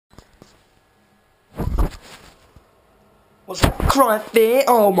What's that? Cry Fear?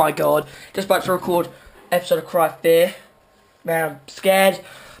 Oh my god. Just about to record episode of Cry Fear. Man, I'm scared.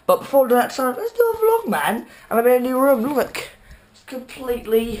 But before that, so let's do a vlog, man. And I'm in a new room. Look. It's a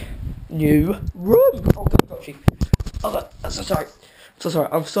completely new room. Oh god, got you. Oh god, I'm so sorry.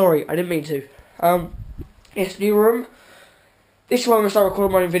 I'm sorry. I didn't mean to. Yes, new room. This is where I'm going to start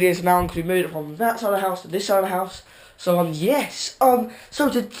recording my own videos now. I'm going to be moving from that side of the house to this side of the house. So, yes. So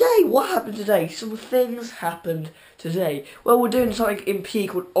today, what happened today? Some things happened today. Well, we're doing something in PE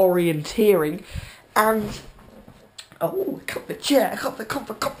called orienteering. And, oh, I cut the chair. I cut the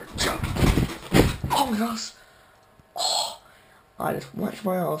chair. Oh my gosh. Oh, I just whacked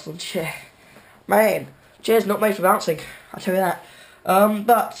my arse on the chair. Man, chair's not made for bouncing. I'll tell you that.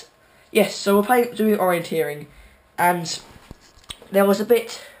 But, yes, so we're doing orienteering. And there was a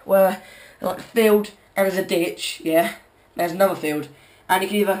bit where, like, a field and there's a ditch, yeah? There's another field. And you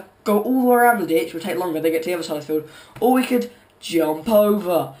can either go all the way around the ditch, it would take longer to get to the other side of the field, or we could jump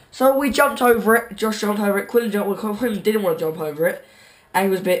over. So we jumped over it, Josh jumped over it, Quillen didn't want to jump over it, and he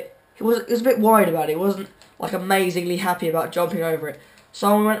was a bit worried about it. He wasn't, like, amazingly happy about jumping over it.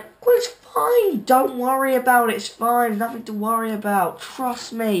 So we went, well, it's fine, don't worry about it, it's fine, nothing to worry about,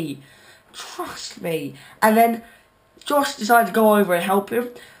 trust me. And then Josh decided to go over and help him,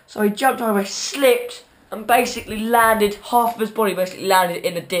 so he jumped over, slipped, and basically landed, half of his body basically landed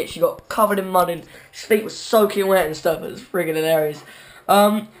in the ditch. He got covered in mud and his feet were soaking wet and stuff. It was friggin' hilarious.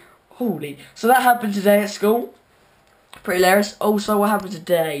 Holy. So that happened today at school. Pretty hilarious. Also, what happened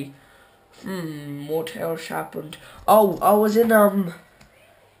today? What else happened? Oh, I was in,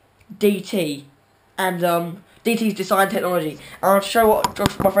 DT. And, DT's design technology. And I'll show what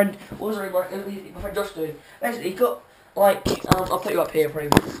Josh, my friend Josh doing. Basically, he got, like, I'll put you up here, probably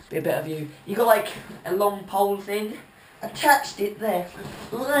be a better view. You got, like, a long pole thing, attached it there,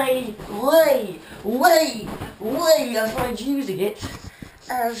 way, that's why he's using it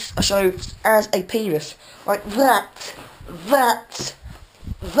as a penis, like that,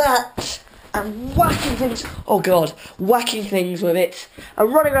 and whacking things, oh god, whacking things with it,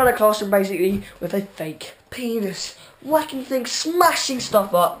 and running around the classroom basically with a fake penis, whacking things, smashing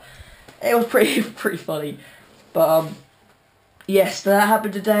stuff up. It was pretty funny. But, yes, that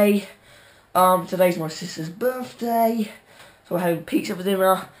happened today. Today's my sister's birthday. So we're having pizza for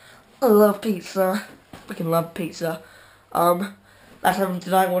dinner. I love pizza. Freaking love pizza. That's happened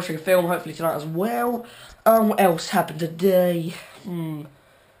tonight. I'm watching a film, hopefully tonight as well. What else happened today? Let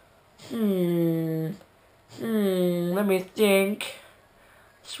me think.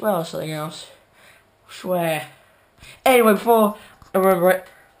 I swear there's something else. I swear. Anyway, before I remember it,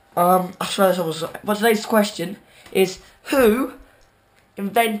 I swear this was. But today's question is, who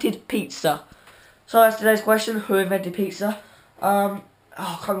invented pizza? So that's today's question. Who invented pizza? I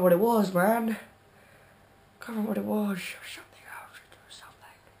can't remember what it was, man.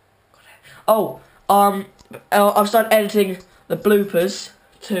 Oh, I've started editing the bloopers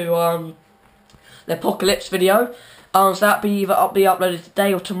to the apocalypse video. So that'll be uploaded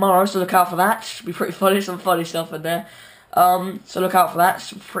today or tomorrow. So look out for that. Should be pretty funny. Some funny stuff in there. So look out for that.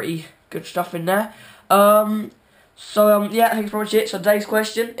 Some pretty good stuff in there. Yeah, thanks for watching it. So today's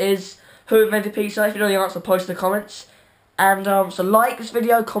question is, who invented pizza? If you know the answer, post in the comments. And so like this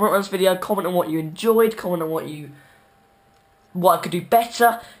video, comment on this video, comment on what you enjoyed, comment on what I could do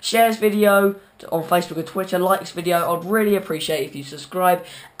better. Share this video on Facebook and Twitter. Like this video. I'd really appreciate it if you subscribe.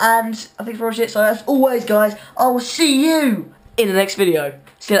 And thanks for watching it. So as always, guys, I will see you in the next video.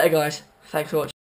 See you later, guys. Thanks for watching.